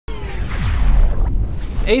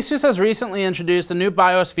ASUS has recently introduced a new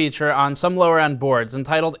BIOS feature on some lower-end boards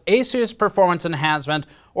entitled ASUS Performance Enhancement,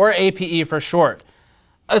 or APE for short.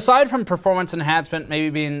 Aside from Performance Enhancement maybe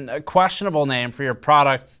being a questionable name for your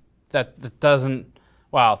product that doesn't,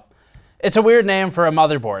 well, it's a weird name for a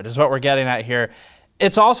motherboard is what we're getting at here.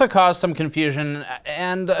 It's also caused some confusion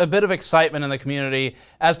and a bit of excitement in the community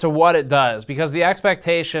as to what it does, because the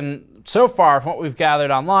expectation so far from what we've gathered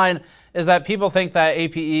online is that people think that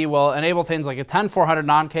APE will enable things like a 10400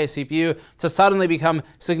 non-case CPU to suddenly become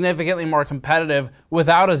significantly more competitive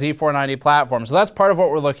without a Z490 platform. So that's part of what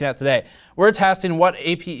we're looking at today. We're testing what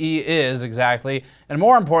APE is exactly, and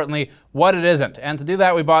more importantly, what it isn't. And to do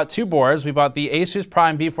that, we bought two boards. We bought the ASUS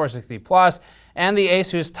Prime B460 Plus and the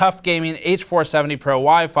ASUS Tough Gaming H470 Pro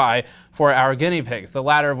Wi-Fi for our guinea pigs, the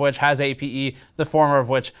latter of which has APE, the former of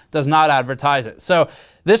which does not advertise it. So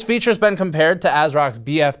this feature has been compared to ASRock's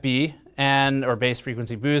BFB, or base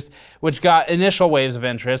frequency boost, which got initial waves of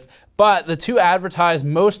interest, but the two advertise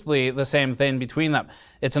mostly the same thing between them.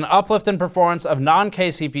 It's an uplift in performance of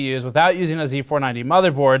non-case CPUs without using a Z490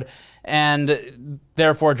 motherboard, and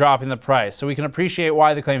therefore dropping the price. So we can appreciate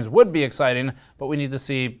why the claims would be exciting, but we need to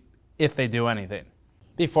see if they do anything.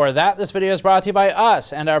 Before that, this video is brought to you by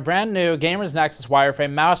us and our brand new Gamers Nexus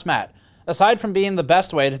wireframe mouse mat. Aside from being the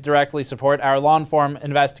best way to directly support our long-form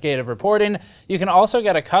investigative reporting, you can also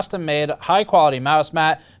get a custom-made, high-quality mouse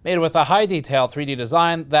mat made with a high-detail 3D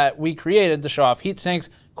design that we created to show off heat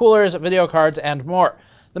sinks, coolers, video cards, and more.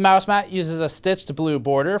 The mouse mat uses a stitched blue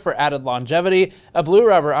border for added longevity, a blue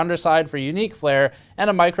rubber underside for unique flare, and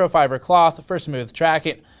a microfiber cloth for smooth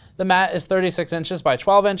tracking. The mat is 36 inches by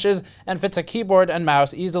 12 inches and fits a keyboard and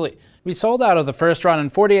mouse easily. We sold out of the first run in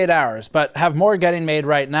 48 hours, but have more getting made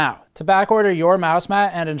right now. To backorder your mouse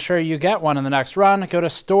mat and ensure you get one in the next run, go to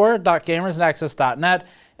store.gamersnexus.net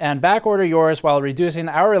and backorder yours while reducing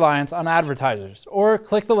our reliance on advertisers, or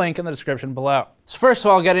click the link in the description below. So first of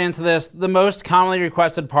all, getting into this, the most commonly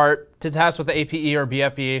requested part to test with the APE or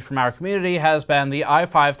BFB from our community has been the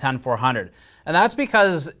i5-10400. And that's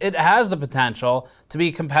because it has the potential to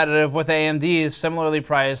be competitive with AMD's similarly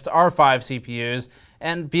priced R5 CPUs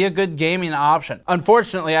and be a good gaming option.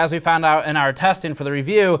 Unfortunately, as we found out in our testing for the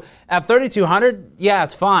review, at 3200, yeah,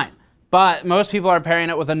 it's fine. But most people are pairing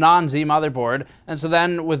it with a non-Z motherboard, and so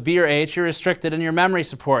then with B or H, you're restricted in your memory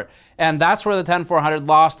support. And that's where the 10400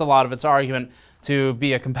 lost a lot of its argument to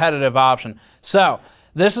be a competitive option. So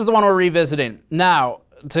this is the one we're revisiting. Now,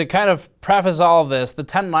 to kind of preface all of this, the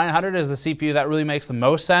 10900 is the CPU that really makes the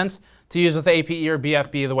most sense to use with APE or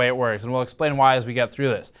BFB the way it works, and we'll explain why as we get through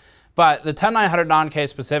this. But the 10900 non-case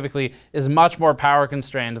specifically is much more power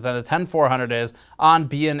constrained than the 10400 is on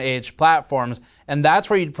B and H platforms, and that's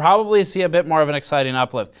where you'd probably see a bit more of an exciting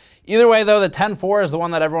uplift. Either way though, the 104 is the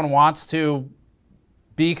one that everyone wants to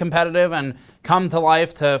be competitive and come to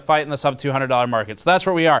life to fight in the sub $200 market. So that's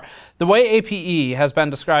where we are. The way APE has been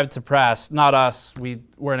described to press, not us, we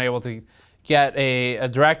weren't able to get a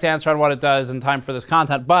direct answer on what it does in time for this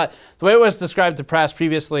content, but the way it was described to press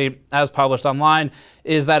previously as published online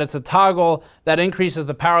is that it's a toggle that increases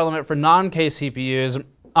the power limit for non-case CPUs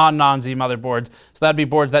on non-Z motherboards. So that'd be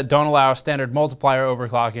boards that don't allow standard multiplier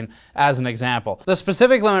overclocking as an example. The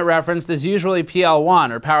specific limit referenced is usually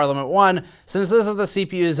PL1 or power limit 1, since this is the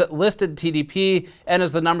CPU's listed TDP and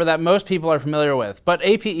is the number that most people are familiar with. But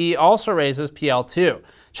APE also raises PL2.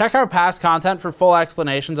 Check our past content for full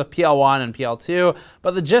explanations of PL1 and PL2,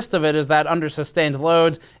 but the gist of it is that under sustained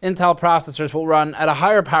loads, Intel processors will run at a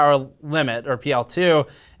higher power limit, or PL2,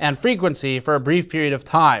 and frequency for a brief period of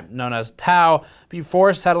time, known as tau,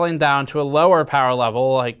 before settling down to a lower power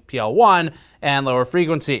level, like PL1, and lower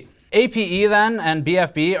frequency. APE then and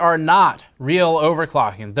BFB are not real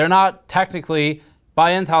overclocking. They're not technically,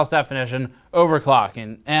 by Intel's definition,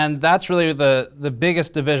 overclocking. And that's really the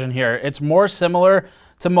biggest division here. It's more similar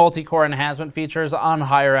to multi-core enhancement features on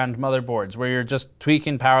higher-end motherboards, where you're just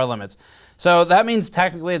tweaking power limits. So that means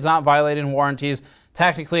technically it's not violating warranties.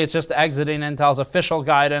 Technically, it's just exiting Intel's official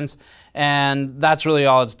guidance, and that's really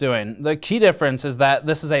all it's doing. The key difference is that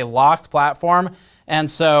this is a locked platform, and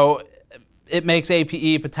so it makes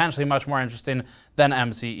APE potentially much more interesting than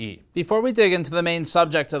MCE. Before we dig into the main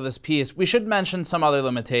subject of this piece, we should mention some other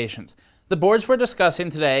limitations. The boards we're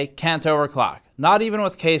discussing today can't overclock, not even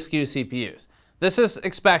with K-SKU CPUs. This is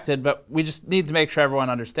expected, but we just need to make sure everyone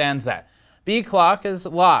understands that. B clock is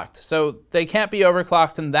locked, so they can't be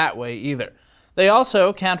overclocked in that way either. They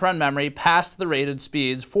also can't run memory past the rated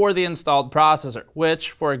speeds for the installed processor, which,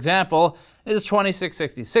 for example, is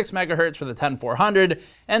 2666 MHz for the 10400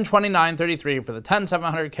 and 2933 for the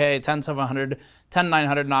 10700K, 10700,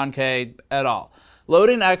 10900 non-K et al.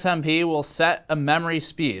 Loading XMP will set a memory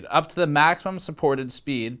speed up to the maximum supported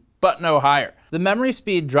speed, but no higher. The memory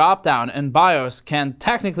speed dropdown in BIOS can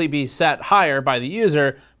technically be set higher by the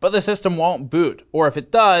user, but the system won't boot, or if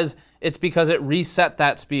it does, it's because it reset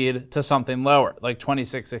that speed to something lower, like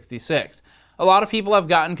 2666. A lot of people have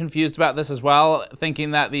gotten confused about this as well,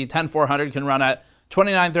 thinking that the 10400 can run at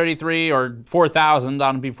 2933 or 4000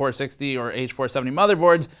 on B460 or H470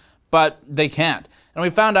 motherboards, but they can't. And we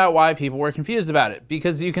found out why people were confused about it.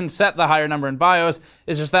 Because you can set the higher number in BIOS,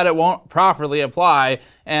 it's just that it won't properly apply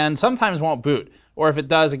and sometimes won't boot. Or if it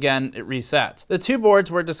does, again, it resets. The two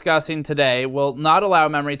boards we're discussing today will not allow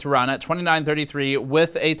memory to run at 2933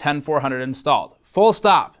 with a 10400 installed. Full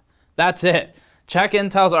stop. That's it. Check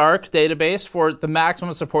Intel's ARC database for the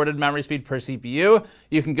maximum supported memory speed per CPU.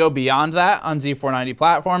 You can go beyond that on Z490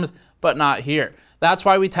 platforms, but not here. That's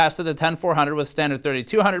why we tested the 10400 with standard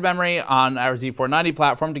 3200 memory on our Z490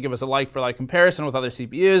 platform to give us a like-for-like comparison with other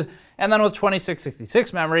CPUs, and then with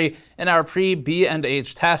 2666 memory in our pre-B and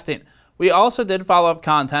H testing. We also did follow-up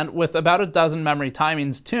content with about a dozen memory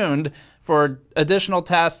timings tuned for additional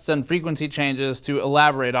tests and frequency changes to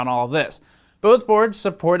elaborate on all of this. Both boards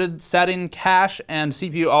supported setting cache and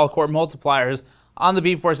CPU all-core multipliers on the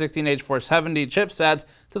B460 and H470 chipsets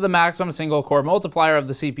to the maximum single-core multiplier of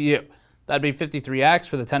the CPU. That'd be 53x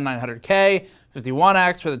for the 10900K,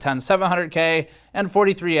 51x for the 10700K, and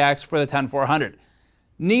 43x for the 10400.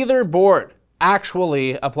 Neither board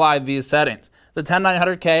actually applied these settings. The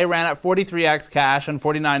 10900K ran at 43x cache and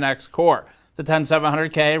 49x core. The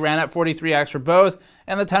 10700K ran at 43x for both,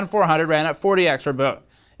 and the 10400 ran at 40x for both.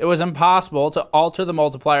 It was impossible to alter the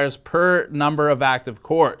multipliers per number of active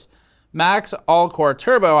cores. Max all-core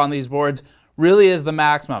turbo on these boards really is the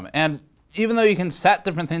maximum, and even though you can set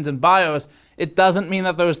different things in BIOS, it doesn't mean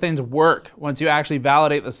that those things work once you actually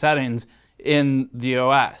validate the settings in the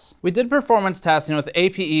OS. We did performance testing with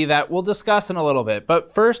APE that we'll discuss in a little bit,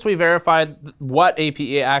 but first we verified what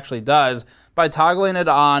APE actually does by toggling it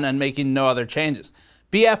on and making no other changes.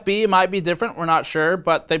 BFB might be different, we're not sure,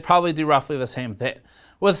 but they probably do roughly the same thing.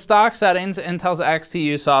 With stock settings, Intel's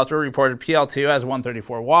XTU software reported PL2 as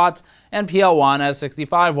 134 watts and PL1 as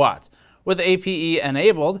 65 watts. With APE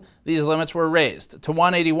enabled, these limits were raised to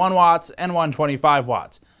 181 watts and 125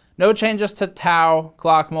 watts. No changes to tau,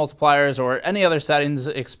 clock multipliers, or any other settings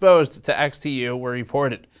exposed to XTU were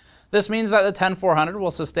reported. This means that the 10400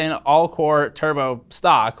 will sustain all-core turbo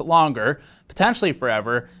stock longer, potentially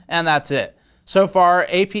forever, and that's it. So far,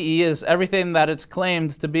 APE is everything that it's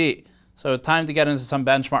claimed to be. So time to get into some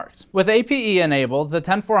benchmarks. With APE enabled, the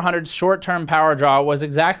 10400's short-term power draw was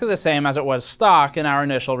exactly the same as it was stock in our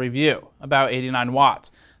initial review, about 89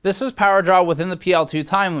 watts. This is power draw within the PL2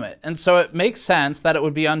 time limit, and so it makes sense that it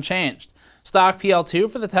would be unchanged. Stock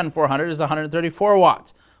PL2 for the 10400 is 134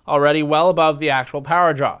 watts, already well above the actual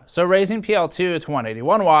power draw, so raising PL2 to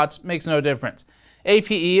 181 watts makes no difference.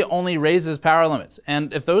 APE only raises power limits,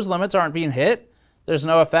 and if those limits aren't being hit, there's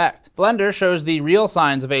no effect. Blender shows the real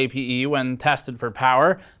signs of APE when tested for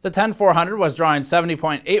power. The 10400 was drawing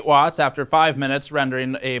 70.8 watts after 5 minutes,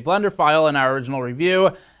 rendering a Blender file in our original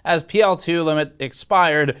review as PL2 limit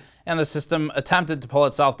expired and the system attempted to pull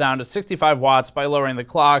itself down to 65 watts by lowering the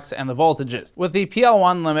clocks and the voltages. With the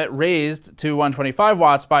PL1 limit raised to 125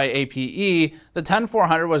 watts by APE, the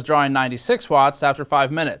 10400 was drawing 96 watts after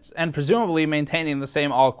 5 minutes, and presumably maintaining the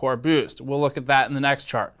same all-core boost. We'll look at that in the next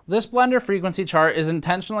chart. This Blender frequency chart is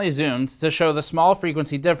intentionally zoomed to show the small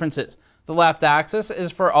frequency differences. The left axis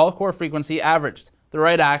is for all-core frequency averaged. The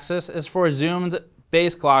right axis is for zoomed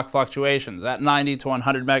base clock fluctuations at 90 to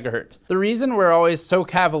 100 megahertz. The reason we're always so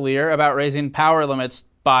cavalier about raising power limits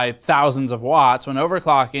by thousands of watts when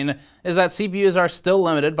overclocking is that CPUs are still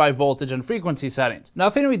limited by voltage and frequency settings.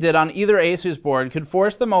 Nothing we did on either ASUS board could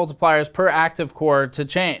force the multipliers per active core to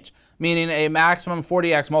change, meaning a maximum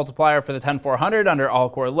 40x multiplier for the 10400 under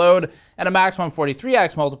all-core load and a maximum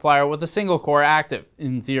 43x multiplier with a single core active,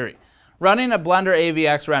 in theory. Running a Blender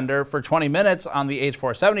AVX render for 20 minutes on the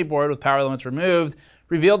H470 board with power limits removed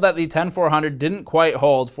revealed that the 10400 didn't quite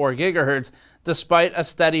hold 4 GHz despite a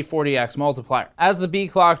steady 40x multiplier. As the B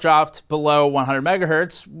clock dropped below 100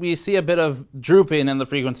 MHz, we see a bit of drooping in the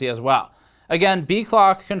frequency as well. Again, B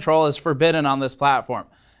clock control is forbidden on this platform,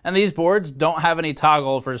 and these boards don't have any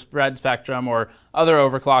toggle for spread spectrum or other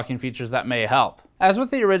overclocking features that may help. As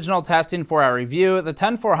with the original testing for our review, the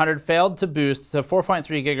 10400 failed to boost to 4.3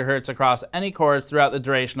 GHz across any cores throughout the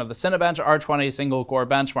duration of the Cinebench R20 single-core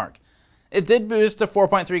benchmark. It did boost to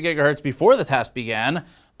 4.3 GHz before the test began,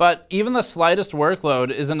 but even the slightest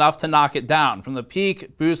workload is enough to knock it down from the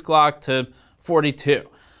peak boost clock to 42.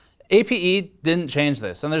 APE didn't change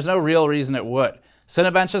this, and there's no real reason it would.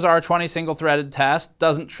 Cinebench's R20 single-threaded test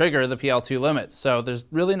doesn't trigger the PL2 limits, so there's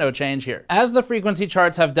really no change here. As the frequency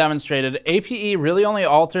charts have demonstrated, APE really only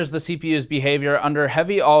alters the CPU's behavior under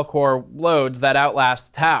heavy all-core loads that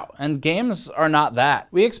outlast tau, and games are not that.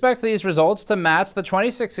 We expect these results to match the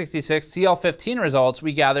 2666 CL15 results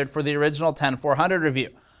we gathered for the original 10400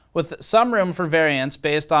 review, with some room for variance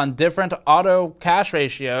based on different auto cache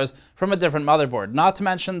ratios from a different motherboard, not to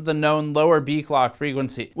mention the known lower B clock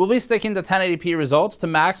frequency. We'll be sticking to 1080p results to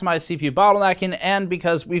maximize CPU bottlenecking, and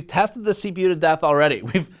because we've tested the CPU to death already.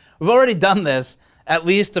 We've already done this at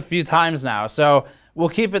least a few times now, so we'll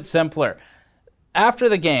keep it simpler. After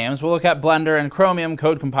the games, we'll look at Blender and Chromium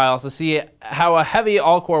code compiles to see how a heavy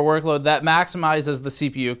all-core workload that maximizes the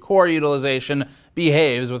CPU core utilization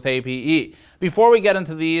behaves with APE. Before we get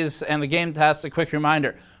into these and the game tests, a quick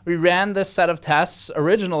reminder. We ran this set of tests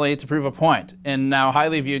originally to prove a point, in now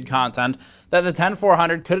highly viewed content, that the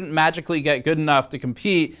 10400 couldn't magically get good enough to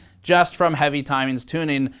compete just from heavy timings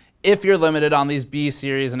tuning if you're limited on these B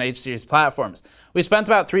series and H series platforms. We spent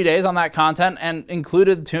about 3 days on that content and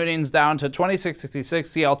included tunings down to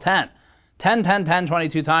 2666 CL10, 10, 10, 10,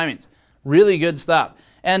 22 timings. Really good stuff.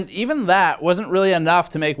 And even that wasn't really enough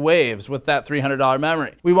to make waves with that $300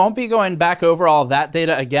 memory. We won't be going back over all of that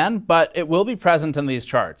data again, but it will be present in these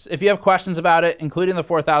charts. If you have questions about it, including the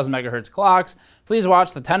 4000 MHz clocks, please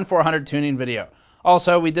watch the 10400 tuning video.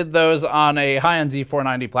 Also, we did those on a high-end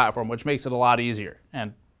Z490 platform, which makes it a lot easier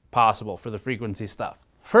and possible for the frequency stuff.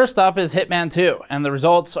 First up is Hitman 2, and the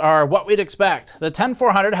results are what we'd expect. The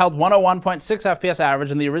 10400 held 101.6 FPS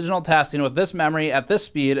average in the original testing with this memory at this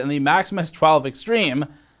speed in the Maximus 12 Extreme,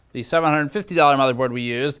 the $750 motherboard we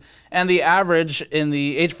used, and the average in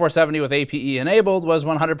the H470 with APE enabled was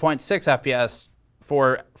 100.6 FPS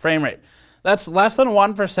for frame rate. That's less than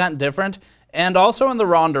 1% different, and also in the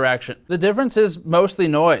wrong direction. The difference is mostly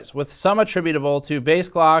noise, with some attributable to base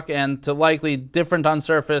clock and to likely different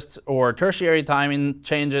unsurfaced or tertiary timing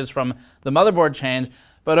changes from the motherboard change,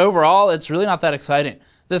 but overall it's really not that exciting.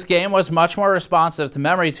 This game was much more responsive to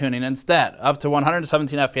memory tuning instead, up to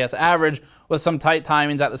 117 FPS average with some tight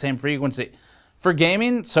timings at the same frequency. For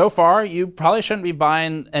gaming, so far, you probably shouldn't be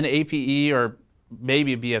buying an APE or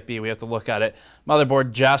maybe a BFB, we have to look at it,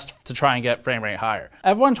 motherboard just to try and get frame rate higher.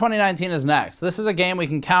 F1 2019 is next. This is a game we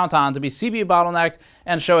can count on to be CPU bottlenecked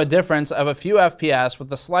and show a difference of a few FPS with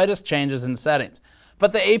the slightest changes in settings.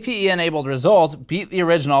 But the APE enabled result beat the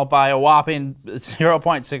original by a whopping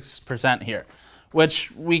 0.6% here,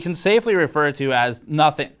 which we can safely refer to as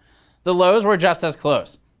nothing. The lows were just as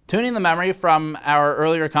close. Tuning the memory from our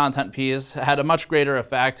earlier content piece had a much greater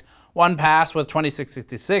effect. One pass with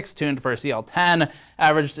 2666 tuned for CL10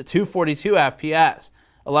 averaged 242 FPS,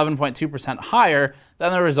 11.2% higher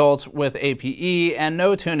than the results with APE and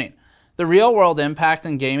no tuning. The real-world impact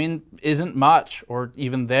in gaming isn't much, or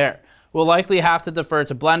even there. We'll likely have to defer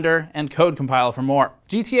to Blender and code compile for more.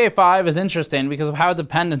 GTA 5 is interesting because of how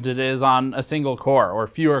dependent it is on a single core, or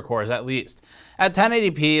fewer cores at least. At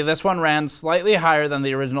 1080p, this one ran slightly higher than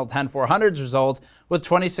the original 10400's result with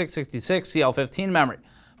 2666 CL15 memory,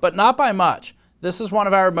 but not by much. This is one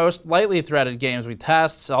of our most lightly threaded games we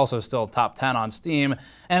test, also still top 10 on Steam,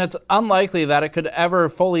 and it's unlikely that it could ever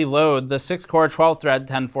fully load the 6-core 12-thread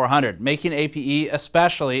 10400, making APE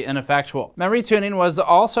especially ineffectual. Memory tuning was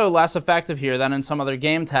also less effective here than in some other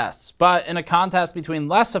game tests, but in a contest between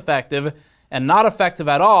less effective and not effective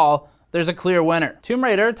at all, there's a clear winner. Tomb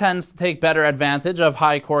Raider tends to take better advantage of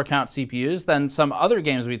high core count CPUs than some other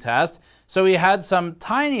games we test, so we had some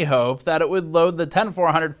tiny hope that it would load the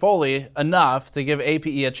 10400 fully enough to give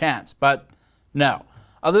APE a chance, but no.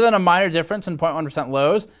 Other than a minor difference in 0.1%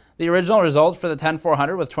 lows, the original results for the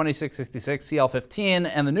 10400 with 2666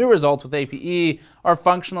 CL15 and the new results with APE are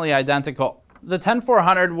functionally identical. The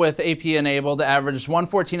 10400 with APE enabled averaged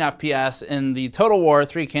 114 FPS in the Total War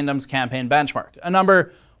Three Kingdoms campaign benchmark, a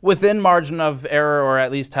number within margin of error or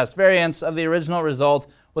at least test variance of the original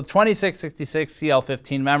result with 2666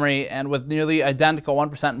 CL15 memory and with nearly identical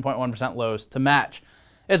 1% and 0.1% lows to match.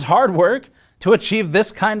 It's hard work to achieve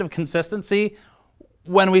this kind of consistency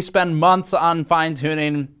when we spend months on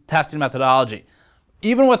fine-tuning testing methodology.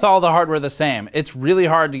 Even with all the hardware the same, it's really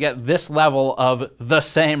hard to get this level of the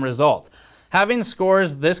same result. Having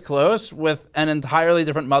scores this close with an entirely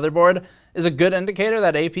different motherboard is a good indicator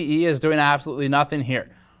that APE is doing absolutely nothing here.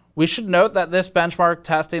 We should note that this benchmark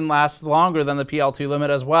testing lasts longer than the PL2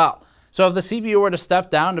 limit as well. So if the CPU were to step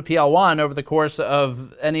down to PL1 over the course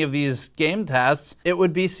of any of these game tests, it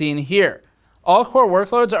would be seen here. All-core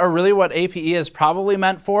workloads are really what APE is probably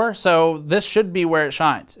meant for, so this should be where it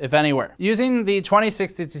shines, if anywhere. Using the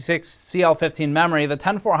 2066 CL15 memory, the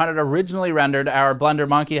 10400 originally rendered our Blender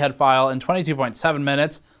Monkey Head file in 22.7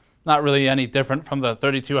 minutes, not really any different from the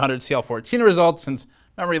 3200 CL14 results, since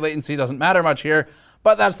memory latency doesn't matter much here,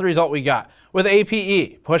 but that's the result we got. With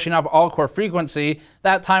APE pushing up all-core frequency,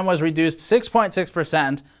 that time was reduced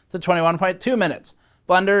 6.6% to 21.2 minutes.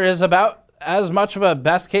 Blender is about as much of a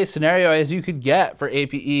best-case scenario as you could get for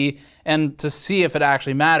APE and to see if it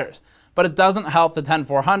actually matters. But it doesn't help the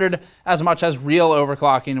 10400 as much as real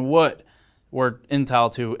overclocking would, or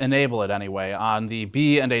Intel to enable it anyway, on the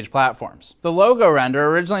B and H platforms. The logo render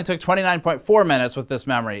originally took 29.4 minutes with this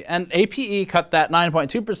memory, and APE cut that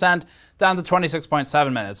 9.2% down to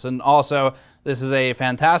 26.7 minutes. And also, this is a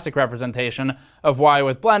fantastic representation of why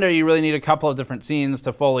with Blender you really need a couple of different scenes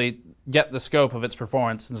to fully get the scope of its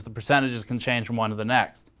performance, since the percentages can change from one to the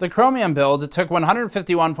next. The Chromium build took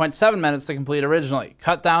 151.7 minutes to complete originally,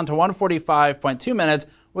 cut down to 145.2 minutes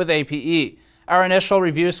with APE. Our initial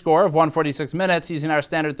review score of 146 minutes using our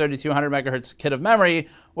standard 3200 MHz kit of memory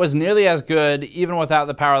was nearly as good even without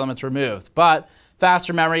the power limits removed, but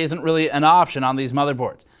faster memory isn't really an option on these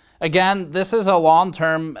motherboards. Again, this is a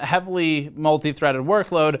long-term, heavily multi-threaded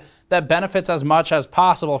workload that benefits as much as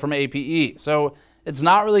possible from APE, so it's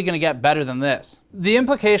not really going to get better than this. The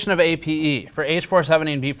implication of APE for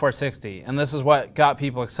H470 and B460, and this is what got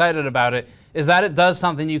people excited about it, is that it does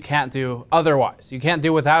something you can't do otherwise. You can't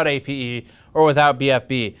do without APE or without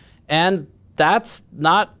BFB, and that's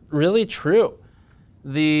not really true.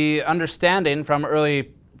 The understanding from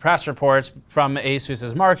early press reports from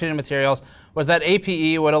ASUS's marketing materials was that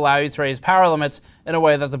APE would allow you to raise power limits in a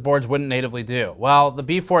way that the boards wouldn't natively do. Well, the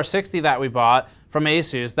B460 that we bought from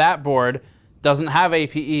ASUS, that board doesn't have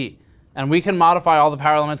APE, and we can modify all the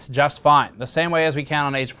power limits just fine, the same way as we can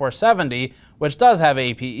on H470, which does have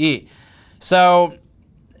APE. So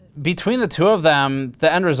between the two of them,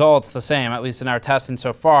 the end result's the same, at least in our testing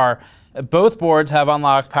so far. Both boards have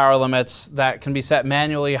unlocked power limits that can be set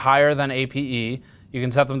manually higher than APE. You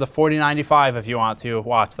can set them to 4095 if you want to,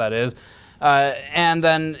 watts that is. And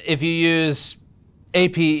then if you use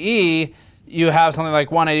APE, you have something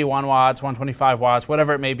like 181 watts, 125 watts,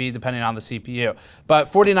 whatever it may be depending on the CPU. But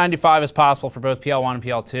 4095 is possible for both PL1 and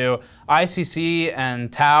PL2. ICC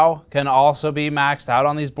and Tau can also be maxed out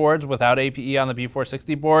on these boards without APE on the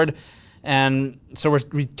B460 board. And so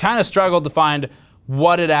we kind of struggled to find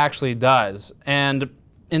what it actually does. And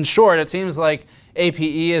in short, it seems like APE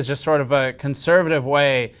is just sort of a conservative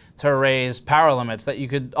way to raise power limits that you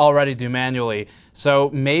could already do manually. So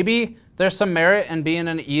maybe there's some merit in being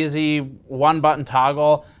an easy one-button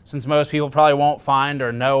toggle, since most people probably won't find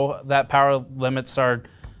or know that power limits are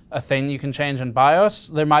a thing you can change in BIOS.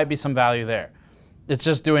 There might be some value there. It's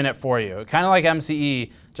just doing it for you. Kind of like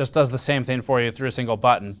MCE just does the same thing for you through a single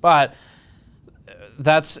button. But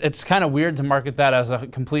it's kind of weird to market that as a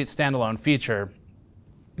complete standalone feature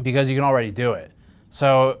because you can already do it.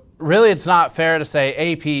 So really it's not fair to say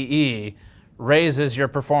APE raises your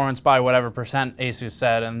performance by whatever percent ASUS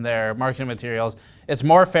said in their marketing materials. It's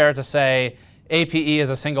more fair to say APE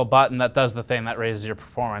is a single button that does the thing that raises your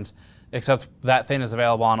performance, except that thing is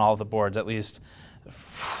available on all of the boards, at least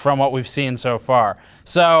from what we've seen so far.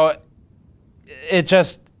 So it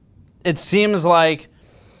seems like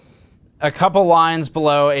a couple lines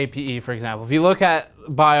below APE, for example. If you look at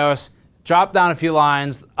BIOS, drop down a few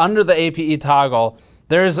lines, under the APE toggle,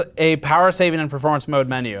 there's a power saving and performance mode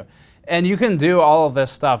menu. And you can do all of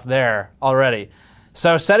this stuff there already.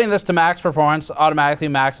 So setting this to max performance automatically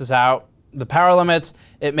maxes out the power limits.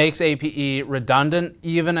 It makes APE redundant,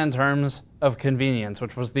 even in terms of convenience,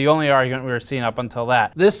 which was the only argument we were seeing up until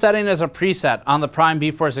that. This setting is a preset on the Prime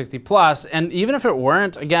B460 Plus, and even if it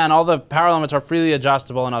weren't, again, all the power limits are freely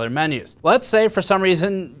adjustable in other menus. Let's say for some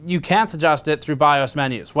reason you can't adjust it through BIOS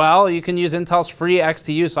menus. Well, you can use Intel's free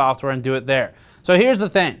XTU software and do it there. So here's the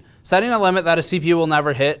thing. Setting a limit that a CPU will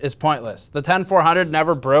never hit is pointless. The 10400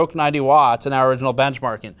 never broke 90 watts in our original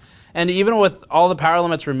benchmarking. And even with all the power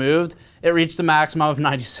limits removed, it reached a maximum of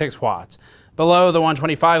 96 watts, below the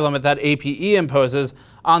 125 limit that APE imposes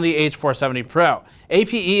on the H470 Pro.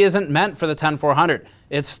 APE isn't meant for the 10400.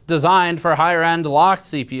 It's designed for higher-end locked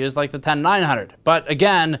CPUs like the 10900. But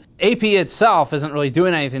again, APE itself isn't really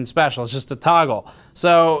doing anything special. It's just a toggle.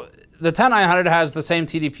 So the 10900 has the same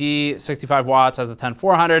TDP, 65 watts, as the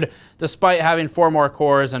 10400, despite having 4 more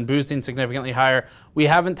cores and boosting significantly higher. We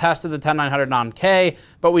haven't tested the 10900 on K,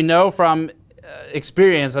 but we know from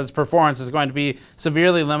experience that its performance is going to be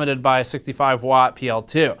severely limited by 65 watt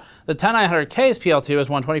PL2. The 10900K's PL2 is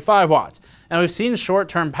 125 watts, And we've seen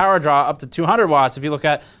short-term power draw up to 200 watts if you look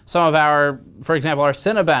at some of our, for example, our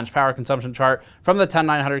Cinebench power consumption chart from the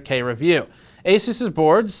 10900K review. ASUS's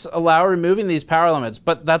boards allow removing these power limits,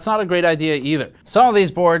 but that's not a great idea either. Some of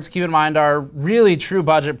these boards, keep in mind, are really true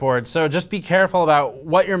budget boards, so just be careful about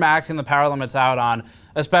what you're maxing the power limits out on,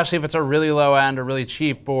 especially if it's a really low-end or really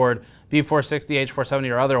cheap board, B460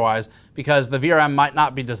 H470 or otherwise, because the VRM might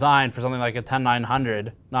not be designed for something like a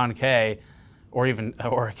 10900 non-K or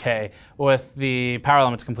a K with the power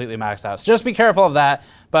limits completely maxed out. So just be careful of that,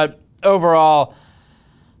 but overall,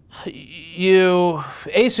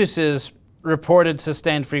 ASUS's reported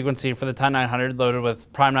sustained frequency for the 10900 loaded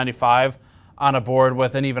with Prime 95 on a board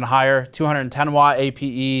with an even higher 210 watt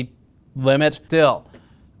APE limit, still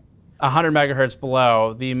 100 megahertz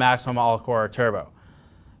below the maximum all-core turbo.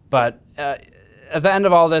 But at the end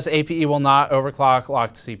of all this, APE will not overclock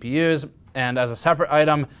locked CPUs, and as a separate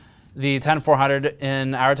item, the 10400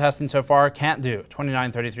 in our testing so far can't do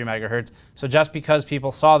 2933 megahertz. So just because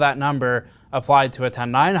people saw that number applied to a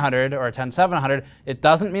 10900 or a 10700, it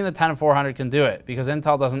doesn't mean the 10400 can do it, because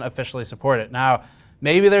Intel doesn't officially support it. Now,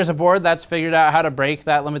 maybe there's a board that's figured out how to break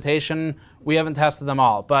that limitation. We haven't tested them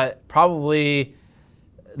all, but probably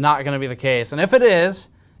not going to be the case. And if it is,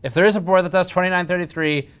 if there is a board that does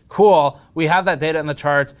 2933, cool, we have that data in the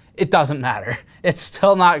charts. It doesn't matter. It's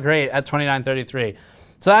still not great at 2933.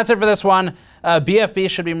 So that's it for this one. BFB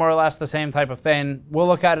should be more or less the same type of thing. We'll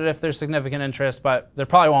look at it if there's significant interest, but there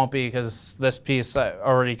probably won't be, because this piece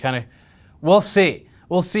already kind of, we'll see.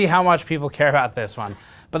 We'll see how much people care about this one.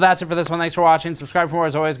 But that's it for this one. Thanks for watching. Subscribe for more.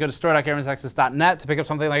 As always, go to store.gamersnexus.net to pick up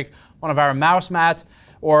something like one of our mouse mats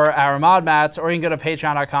or our mod mats, or you can go to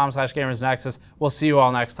patreon.com/gamersnexus. We'll see you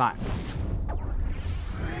all next time.